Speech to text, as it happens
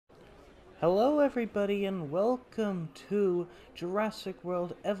Hello everybody and welcome to Jurassic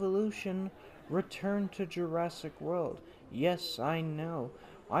World Evolution Return to Jurassic World. Yes, I know.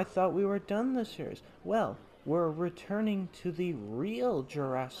 I thought we were done this series. Well, we're returning to the real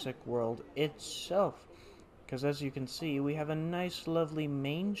Jurassic World itself. Because as you can see, we have a nice lovely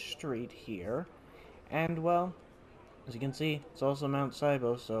main street here. And well, as you can see, it's also Mount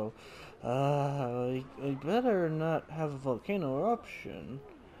Sibo, so I better not have a volcano eruption,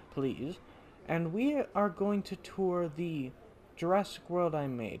 please. And we are going to tour the Jurassic World I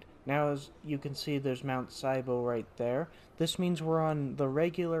made. Now, as you can see, there's Mount Sibo right there. This means we're on the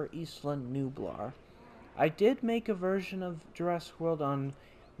regular Isla Nublar. I did make a version of Jurassic World on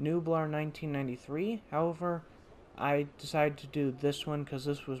Nublar 1993. However, I decided to do this one because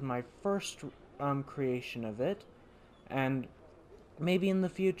this was my first creation of it. And maybe in the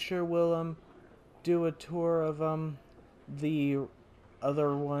future we'll do a tour of the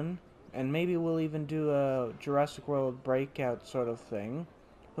other one, and maybe we'll even do a Jurassic World breakout sort of thing.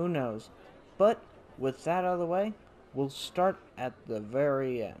 Who knows? But with that out of the way, we'll start at the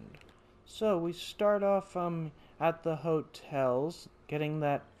very end. So we start off at the hotels, getting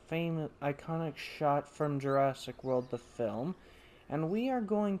that famous iconic shot from Jurassic World the film, and we are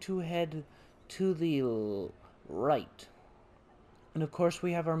going to head to the right. And of course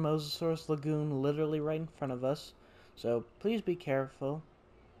we have our Mosasaurus Lagoon literally right in front of us, so please be careful.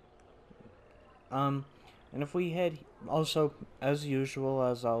 And if we head, also, as usual,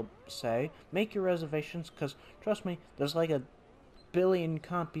 as I'll say, make your reservations, because, trust me, there's like a billion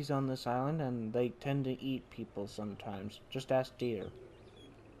compies on this island, and they tend to eat people sometimes. Just ask Deer.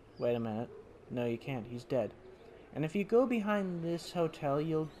 Wait a minute. No, you can't. He's dead. And if you go behind this hotel,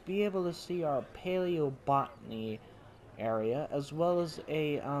 you'll be able to see our paleobotany area, as well as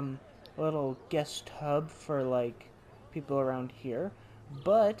a little guest hub for like people around here.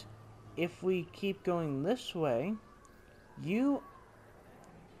 But if we keep going this way, you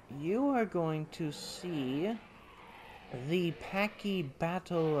are going to see the Pachy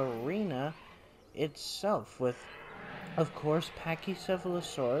Battle Arena itself, with, of course,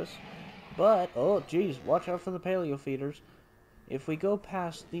 Pachycephalosaurus. But oh geez, watch out for the paleofeeders. If we go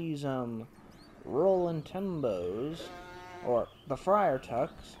past these Rollin' Tembos, or the Friar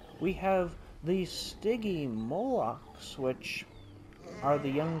Tucks, we have the Stygimolochs, which are the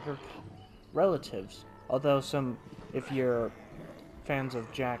younger relatives. Although if you're fans of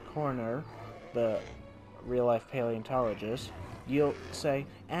Jack Horner, the real-life paleontologist, you'll say,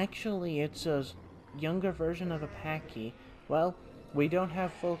 actually, it's a younger version of a Pachy. Well, we don't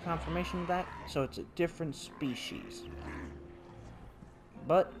have full confirmation of that, so it's a different species.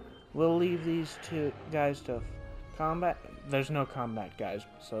 But we'll leave these two guys to combat. There's no combat, guys,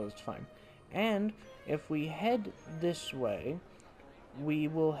 so it's fine. And if we head this way, we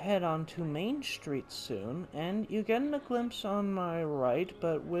will head on to Main Street soon, and you get a glimpse on my right,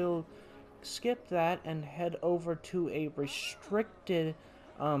 but we'll skip that and head over to a restricted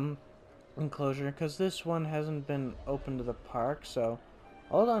enclosure, because this one hasn't been open to the park. So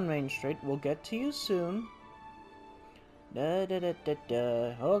hold on, Main Street, we'll get to you soon.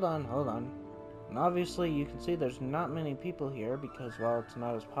 Hold on. And obviously you can see there's not many people here because, well, it's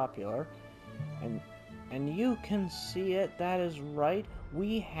not as popular. And you can see it, that is right,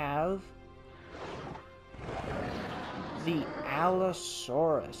 we have the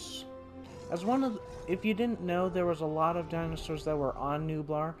Allosaurus. As one of if you didn't know, there was a lot of dinosaurs that were on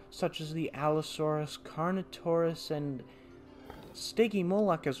Nublar, such as the Allosaurus, Carnotaurus, and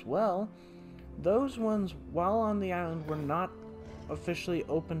Stygimoloch as well. Those ones, while on the island, were not officially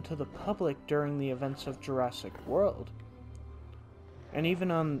open to the public during the events of Jurassic World. And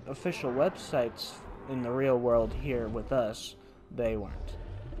even on official websites in the real world here with us, they weren't.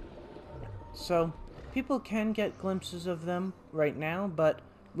 So, people can get glimpses of them right now, but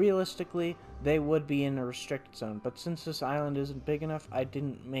realistically, they would be in a restricted zone. But since this island isn't big enough, I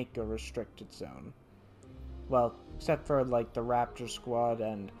didn't make a restricted zone. Well, except for, like, the Raptor Squad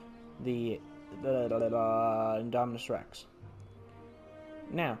and the Indominus Rex.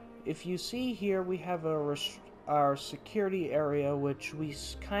 Now, if you see here, we have our security area, which we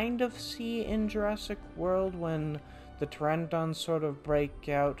kind of see in Jurassic World when the Pteranodons sort of break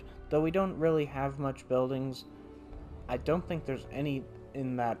out, though we don't really have much buildings. I don't think there's any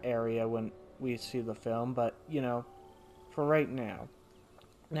in that area when we see the film, but, you know, for right now.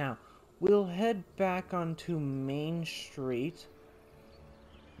 Now, we'll head back onto Main Street.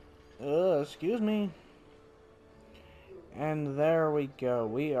 Excuse me. And there we go.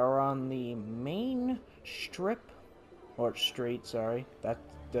 We are on the main strip, or street, sorry, that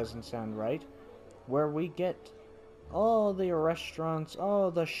doesn't sound right, where we get all the restaurants,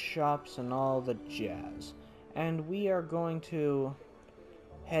 all the shops, and all the jazz. And we are going to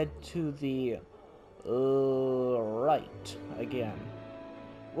head to the right again.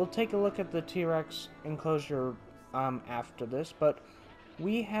 We'll take a look at the T-Rex enclosure after this, but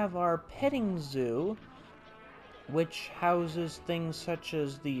we have our petting zoo, which houses things such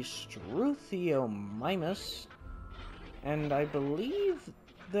as the Struthiomimus, and I believe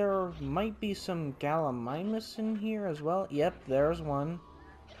there might be some Gallimimus in here as well. Yep, there's one,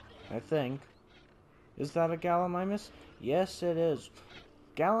 I think. Is that a Gallimimus? Yes, it is.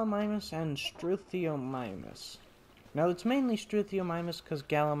 Gallimimus and Struthiomimus. Now, it's mainly Struthiomimus because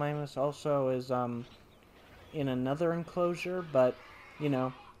Gallimimus also is, in another enclosure, but, you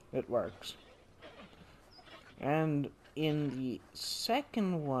know, it works. And in the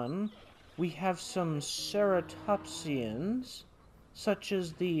second one, we have some ceratopsians, such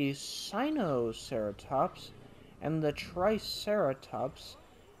as the Sinoceratops and the Triceratops,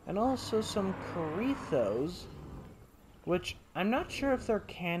 and also some Corythos, which I'm not sure if they're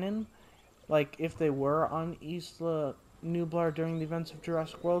canon, like if they were on Isla Nublar during the events of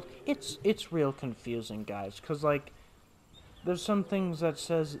Jurassic World. It's real confusing, guys, because like there's some things that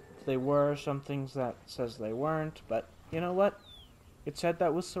says they were, some things that says they weren't, but you know what? It said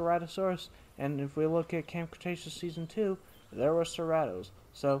that was Ceratosaurus, and if we look at Camp Cretaceous Season 2, there were Ceratos,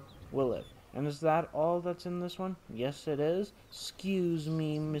 so we'll live. And is that all that's in this one? Yes, it is. Excuse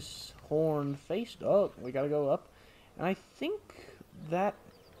me, Miss Horn-Faced. Oh, we gotta go up. And I think that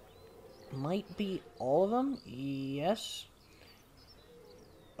might be all of them. Yes.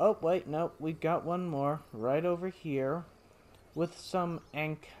 Oh, wait, no, we've got one more right over here with some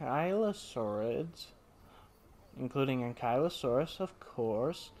ankylosaurids, including Ankylosaurus, of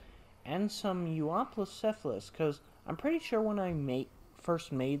course, and some Euoplocephalus, because I'm pretty sure when I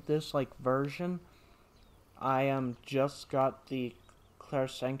first made this, like, version, I just got the Claire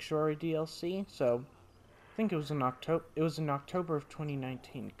Sanctuary DLC, so I think it was in October of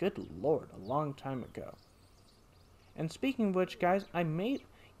 2019. Good lord, a long time ago. And speaking of which, guys,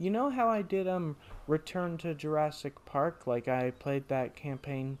 you know how I did Return to Jurassic Park? Like I played that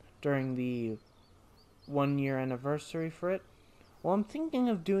campaign during the 1-year anniversary for it? Well, I'm thinking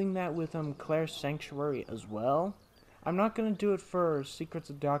of doing that with Claire's Sanctuary as well. I'm not going to do it for Secrets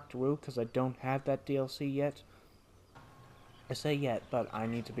of Doctor Wu because I don't have that DLC yet. I say yet, but I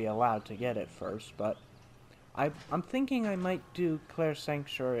need to be allowed to get it first, but I'm thinking I might do Claire's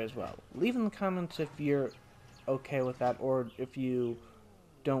Sanctuary as well. Leave in the comments if you're okay with that, or if you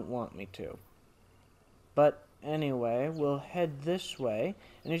don't want me to. But anyway, we'll head this way,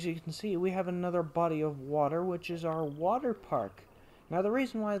 and as you can see, we have another body of water, which is our water park. Now, the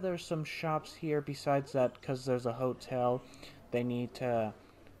reason why there's some shops here, besides that, because there's a hotel, they need to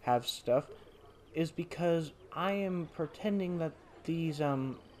have stuff, is because I am pretending that these,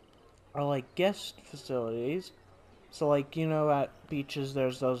 are like guest facilities. So like, you know, at beaches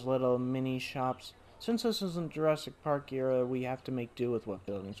there's those little mini shops. Since this isn't Jurassic Park era, we have to make do with what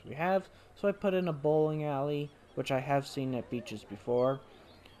buildings we have. So I put in a bowling alley, which I have seen at beaches before,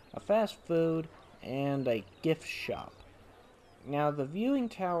 a fast food, and a gift shop. Now the viewing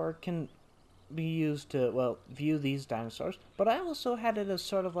tower can be used to, well, view these dinosaurs, but I also had it as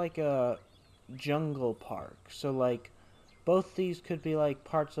sort of like a jungle park. So like, both these could be like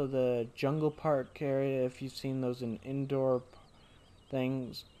parts of the jungle park area if you've seen those in indoor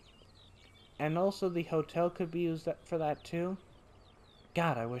things. And also the hotel could be used for that too.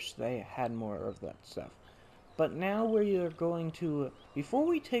 God, I wish they had more of that stuff. But now we are going to, before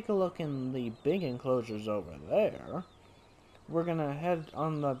we take a look in the big enclosures over there, we're going to head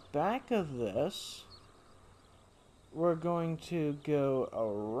on the back of this. We're going to go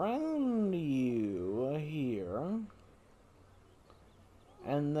around you here.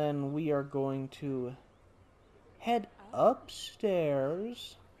 And then we are going to head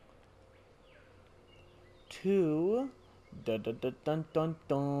upstairs to dun dun dun dun dun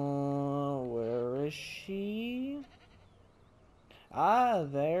dun. Where is she? Ah,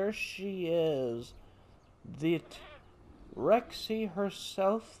 there she is. The Rexy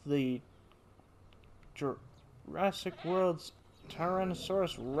herself, the Jurassic World's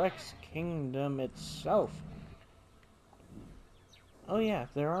Tyrannosaurus Rex Kingdom itself. Oh yeah,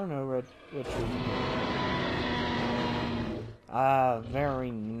 there are no red witches. Ah,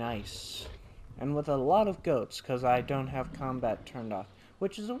 very nice. And with a lot of goats, because I don't have combat turned off.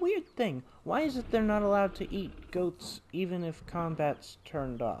 Which is a weird thing. Why is it they're not allowed to eat goats even if combat's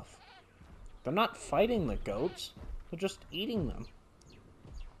turned off? They're not fighting the goats. They're just eating them.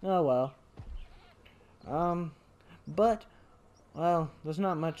 Oh well. But, well, there's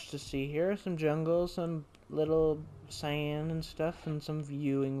not much to see here. Some jungle, some little cyan and stuff and some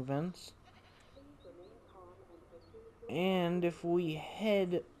viewing vents. And if we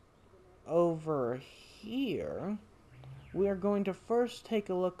head over here, we are going to first take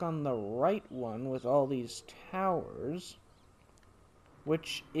a look on the right one with all these towers,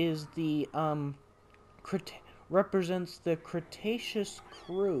 which is the, represents the Cretaceous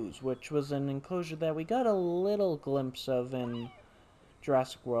Cruise, which was an enclosure that we got a little glimpse of in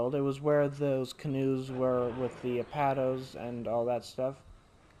Jurassic World. It was where those canoes were with the Apatos and all that stuff.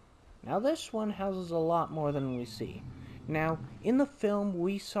 Now this one houses a lot more than we see. Now, in the film,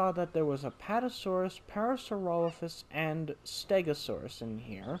 we saw that there was a Apatosaurus, Parasaurolophus, and Stegosaurus in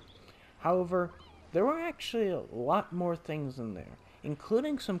here. However, there were actually a lot more things in there,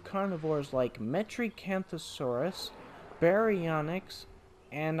 including some carnivores like Metricanthosaurus, Baryonyx,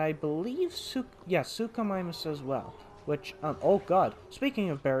 and I believe Suchomimus as well. Which, oh god,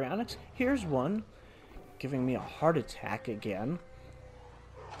 speaking of Baryonyx, here's one, giving me a heart attack again.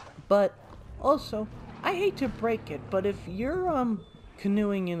 But, also, I hate to break it, but if you're,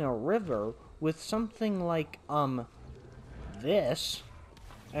 canoeing in a river with something like, this,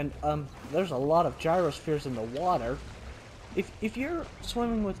 and, there's a lot of gyrospheres in the water, if you're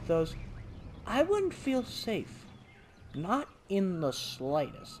swimming with those, I wouldn't feel safe. Not in the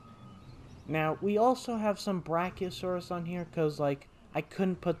slightest. Now, we also have some Brachiosaurus on here, because, like, I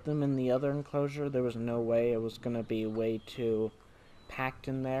couldn't put them in the other enclosure. There was no way. It was going to be way too packed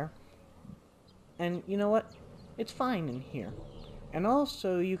in there. And you know what? It's fine in here. And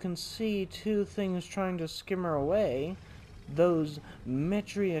also, you can see two things trying to skimmer away. Those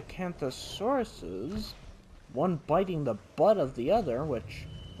Metriacanthosauruses, one biting the butt of the other, which,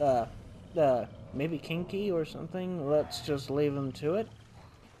 maybe kinky or something. Let's just leave them to it.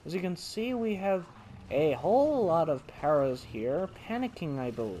 As you can see, we have a whole lot of paras here, panicking,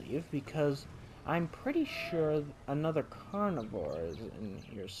 I believe, because I'm pretty sure another carnivore is in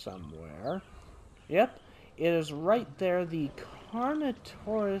here somewhere. Yep, it is right there, the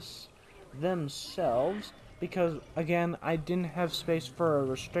Carnotaurus themselves, because, again, I didn't have space for a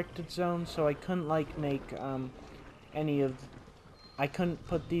restricted zone, so I couldn't, like, make, I couldn't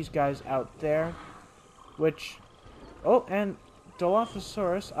put these guys out there, which, oh, and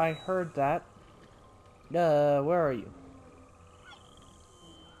Dilophosaurus, I heard that. Where are you?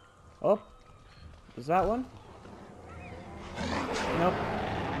 Oh, is that one? Nope.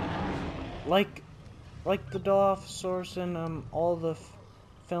 Like the Dilophosaurus in all the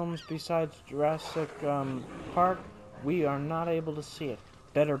films besides Jurassic Park, we are not able to see it.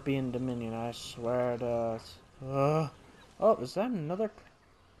 Better be in Dominion, I swear to us. Oh, is that another?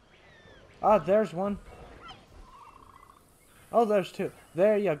 Ah, there's one. Oh, there's two.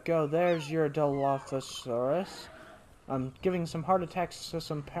 There you go. There's your Dilophosaurus. I'm giving some heart attacks to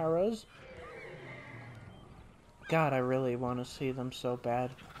some paras. God, I really want to see them so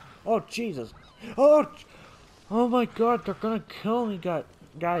bad. Oh, Jesus. Oh my God, they're gonna kill me,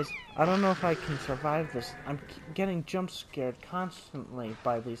 guys. I don't know if I can survive this. I'm getting jump scared constantly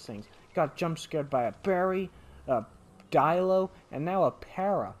by these things. Got jump scared by a berry, a dilo, and now a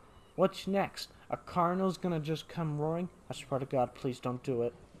para. What's next? A Carno's gonna just come roaring? I swear to God, please don't do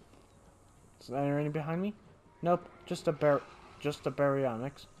it. Is there any behind me? Nope, just a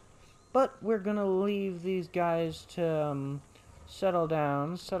Baryonyx. But we're gonna leave these guys to, settle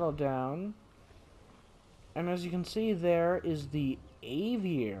down. And as you can see, there is the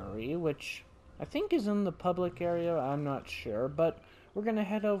aviary, which I think is in the public area, I'm not sure. But we're gonna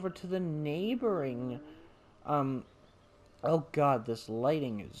head over to the neighboring, oh God, this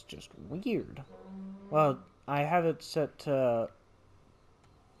lighting is just weird. Well, I have it set to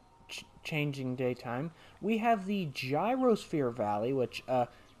changing daytime. We have the Gyrosphere Valley, which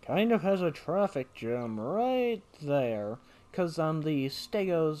kind of has a traffic jam right there, because the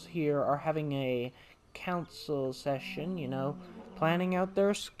Stegos here are having a council session, you know, planning out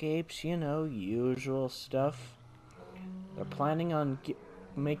their escapes, you know, usual stuff. They're planning on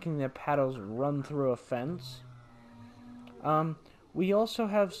making their paddles run through a fence. We also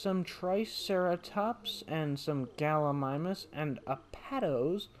have some Triceratops and some Gallimimus and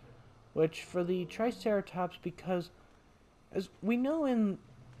Apatos, which for the Triceratops, because as we know in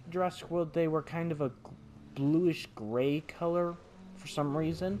Jurassic World they were kind of a bluish gray color for some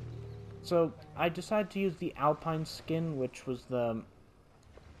reason. So I decided to use the Alpine skin, which was the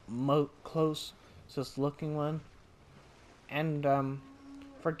closest looking one. And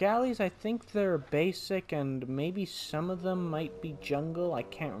for galleys, I think they're basic, and maybe some of them might be jungle. I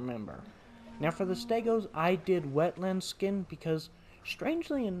can't remember. Now for the Stegos, I did wetland skin because,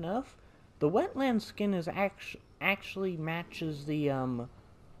 strangely enough, the wetland skin is actually matches the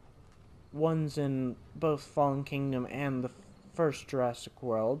ones in both Fallen Kingdom and the first Jurassic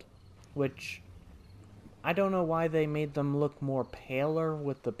World, which I don't know why they made them look more paler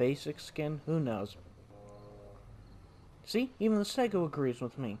with the basic skin. Who knows? See, even the Sego agrees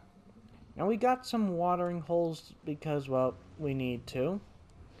with me. Now we got some watering holes because, well, we need to.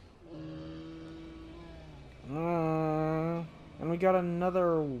 And we got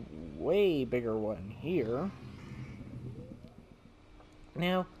another way bigger one here.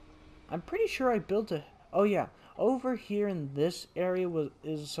 Now, I'm pretty sure I built a... Oh yeah, over here in this area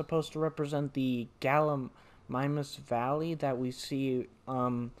is supposed to represent the Gallimimus Valley that we see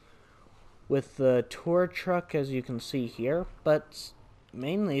with the tour truck, as you can see here. But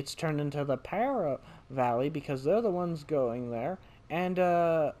mainly it's turned into the Para Valley because they're the ones going there. And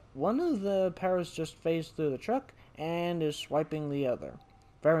one of the Paras just phased through the truck and is swiping the other.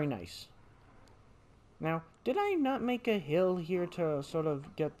 Very nice. Now, did I not make a hill here to sort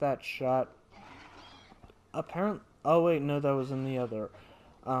of get that shot? Apparently, oh wait, no, that was in the other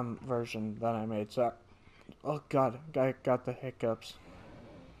version that I made. So, oh god, I got the hiccups.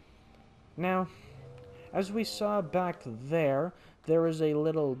 Now, as we saw back there, there is a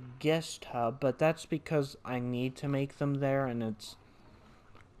little guest hub, but that's because I need to make them there, and it's...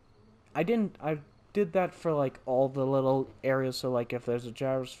 I did that for, like, all the little areas, so, like, if there's a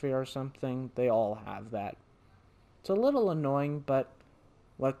gyrosphere or something, they all have that. It's a little annoying, but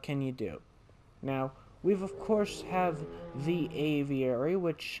what can you do? Now, we've, of course, have the aviary,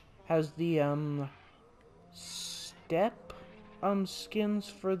 which has the, step, skins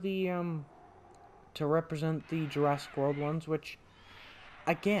for the, to represent the Jurassic World ones, which,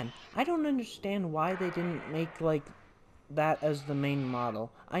 again, I don't understand why they didn't make, like, that as the main model.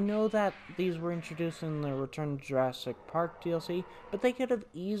 I know that these were introduced in the Return to Jurassic Park DLC, but they could have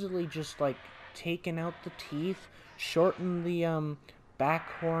easily just, like, taken out the teeth, shortened the, back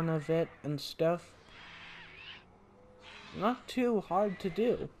horn of it and stuff. Not too hard to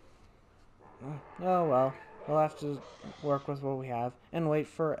do. Oh well, we'll have to work with what we have and wait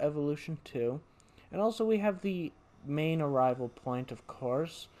for Evolution 2. And also we have the main arrival point, of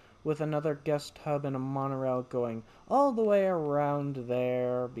course, with another guest hub and a monorail going all the way around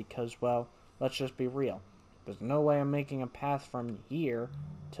there because, well, let's just be real. There's no way I'm making a path from here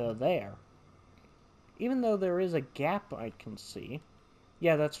to there. Even though there is a gap I can see.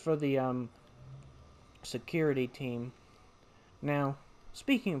 Yeah, that's for the, security team. Now,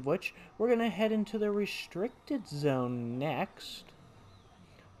 speaking of which, we're gonna head into the restricted zone next.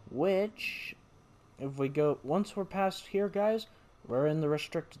 Which, if we go, once we're past here, guys, we're in the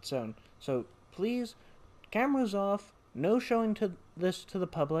restricted zone. So, please, cameras off, no showing this to the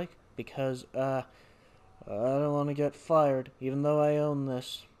public, because, I don't want to get fired, even though I own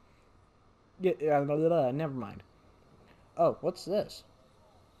this. Yeah, never mind. Oh, what's this?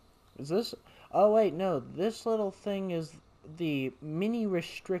 Is this... Oh, wait, no, this little thing is the mini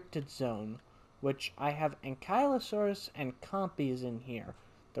restricted zone, which I have Ankylosaurus and Compies in here.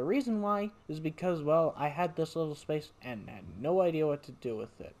 The reason why is because, well, I had this little space and had no idea what to do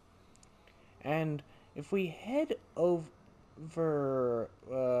with it. And if we head over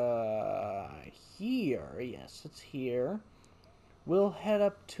here, yes, it's here, we'll head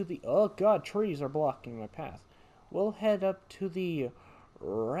up to the... Oh god, trees are blocking my path. We'll head up to the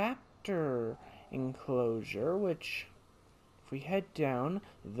raptor enclosure, which, if we head down,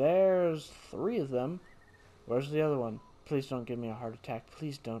 there's 3 of them. Where's the other one? Please don't give me a heart attack.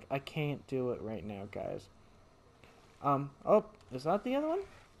 Please don't. I can't do it right now, guys. Oh, is that the other one?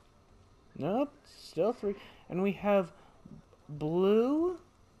 Nope, still 3. And we have Blue,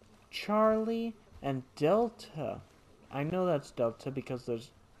 Charlie, and Delta. I know that's Delta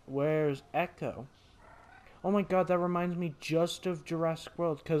because where's Echo? Oh my god, that reminds me just of Jurassic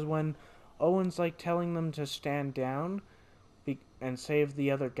World, because when Owen's, like, telling them to stand down and save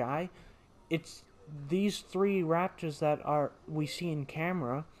the other guy, it's these 3 raptors that we see in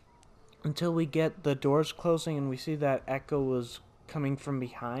camera until we get the doors closing and we see that Echo was coming from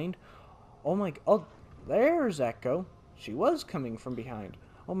behind. Oh, there's Echo. She was coming from behind.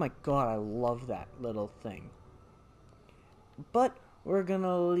 Oh my god, I love that little thing. But we're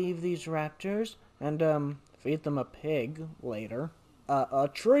gonna leave these raptors and feed them a pig later.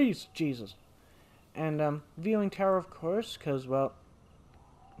 Trees, Jesus. And viewing tower, of course, because, well,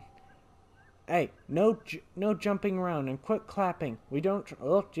 hey, no jumping around and quit clapping. We don't,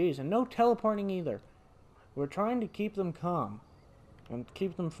 oh jeez, and no teleporting either. We're trying to keep them calm and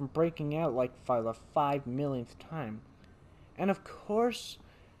keep them from breaking out like for the 5 millionth time. And of course,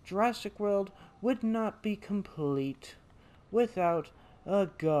 Jurassic World would not be complete without, oh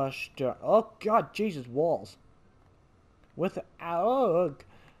god, Jesus, walls.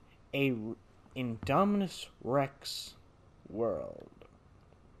 a Indominus Rex world.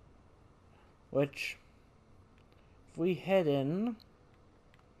 Which, if we head in,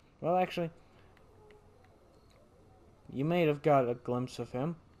 well, actually, you may have got a glimpse of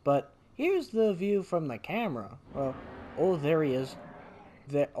him, but here's the view from the camera. Well, oh, there he is.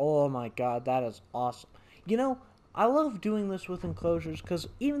 There, oh my god, that is awesome. You know, I love doing this with enclosures because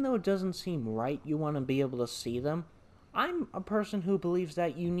even though it doesn't seem right, you want to be able to see them. I'm a person who believes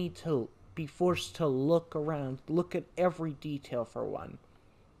that you need to be forced to look around, look at every detail for one.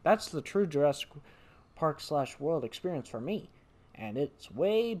 That's the true Jurassic Park/World experience for me. And it's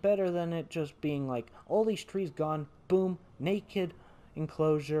way better than it just being like, all these trees gone, boom, naked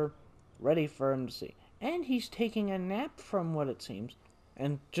enclosure, ready for him to see. And he's taking a nap from what it seems.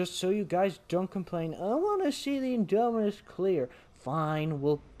 And just so you guys don't complain, I want to see the Indominus clear. Fine,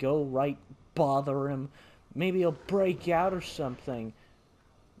 we'll go right bother him. Maybe he'll break out or something.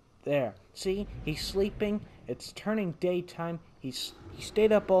 There. See? He's sleeping. It's turning daytime. He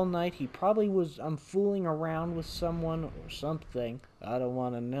stayed up all night. He probably was fooling around with someone or something. I don't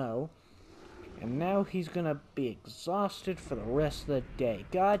want to know. And now he's going to be exhausted for the rest of the day.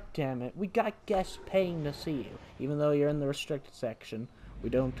 God damn it. We got guests paying to see you. Even though you're in the restricted section, we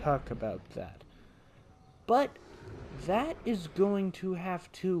don't talk about that. But that is going to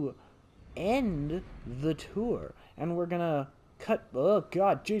have to end the tour. And we're going to cut... Oh,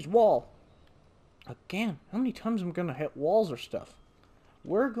 God. Jeez, wall. Again, how many times am I going to hit walls or stuff?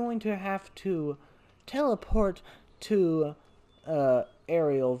 We're going to have to teleport to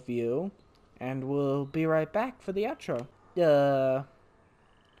aerial view, and we'll be right back for the outro.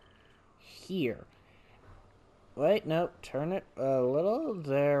 Here. Wait, no, turn it a little.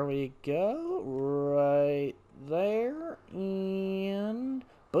 There we go. Right there. And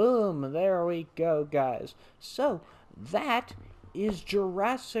boom, there we go, guys. So, that is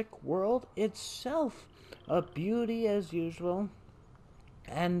Jurassic World itself. A beauty as usual.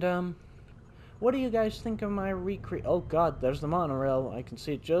 And, what do you guys think of my recreate? Oh god, there's the monorail. I can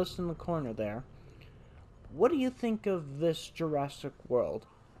see it just in the corner there. What do you think of this Jurassic World?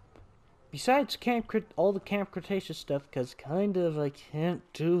 Besides all the Camp Cretaceous stuff, because kind of I can't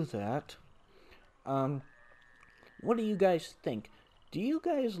do that. What do you guys think? Do you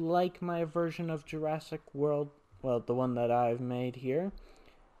guys like my version of Jurassic World? Well, the one that I've made here.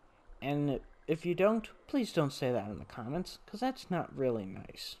 And if you don't, please don't say that in the comments, because that's not really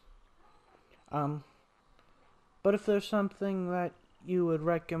nice. But if there's something that you would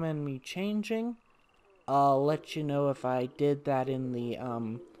recommend me changing, I'll let you know if I did that in the,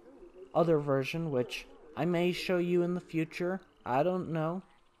 other version, which I may show you in the future. I don't know.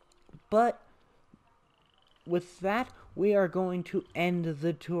 But with that, we are going to end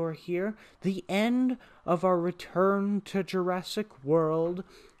the tour here. The end of our return to Jurassic World,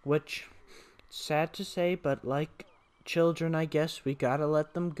 which, sad to say, but like children, I guess, we gotta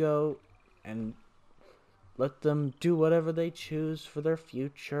let them go and let them do whatever they choose for their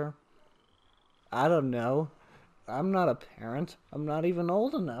future. I don't know. I'm not a parent. I'm not even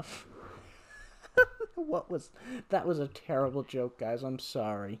old enough. That was a terrible joke, guys. I'm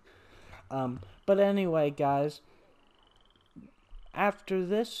sorry. But anyway, guys, after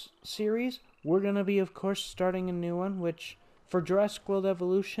this series, we're going to be, of course, starting a new one, which, for Jurassic World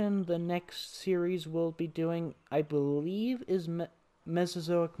Evolution, the next series we'll be doing, I believe, is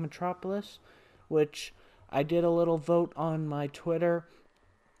Mesozoic Metropolis, which I did a little vote on my Twitter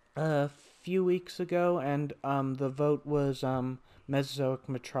a few weeks ago, and the vote was Mesozoic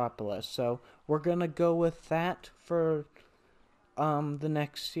Metropolis. So we're going to go with that for the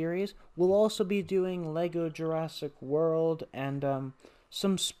next series. We'll also be doing Lego Jurassic World and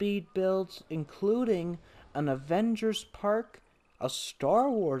some speed builds, including an Avengers park, a Star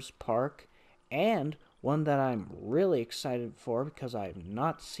Wars park, and one that I'm really excited for because I have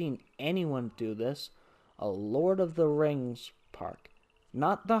not seen anyone do this, a Lord of the Rings park.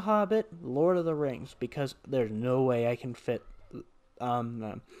 Not The Hobbit, Lord of the Rings, because there's no way I can fit.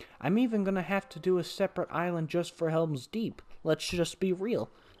 I'm even going to have to do a separate island just for Helm's Deep. Let's just be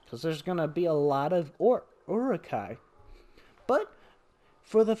real, because there's going to be a lot of Urukai. But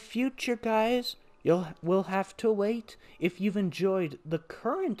for the future, guys, we'll have to wait. If you've enjoyed the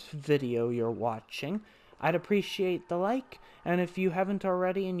current video you're watching, I'd appreciate the like. And if you haven't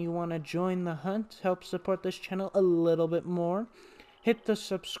already and you want to join the hunt, help support this channel a little bit more, hit the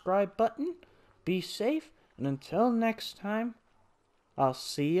subscribe button. Be safe, and until next time, I'll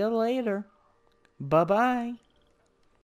see you later. Bye-bye.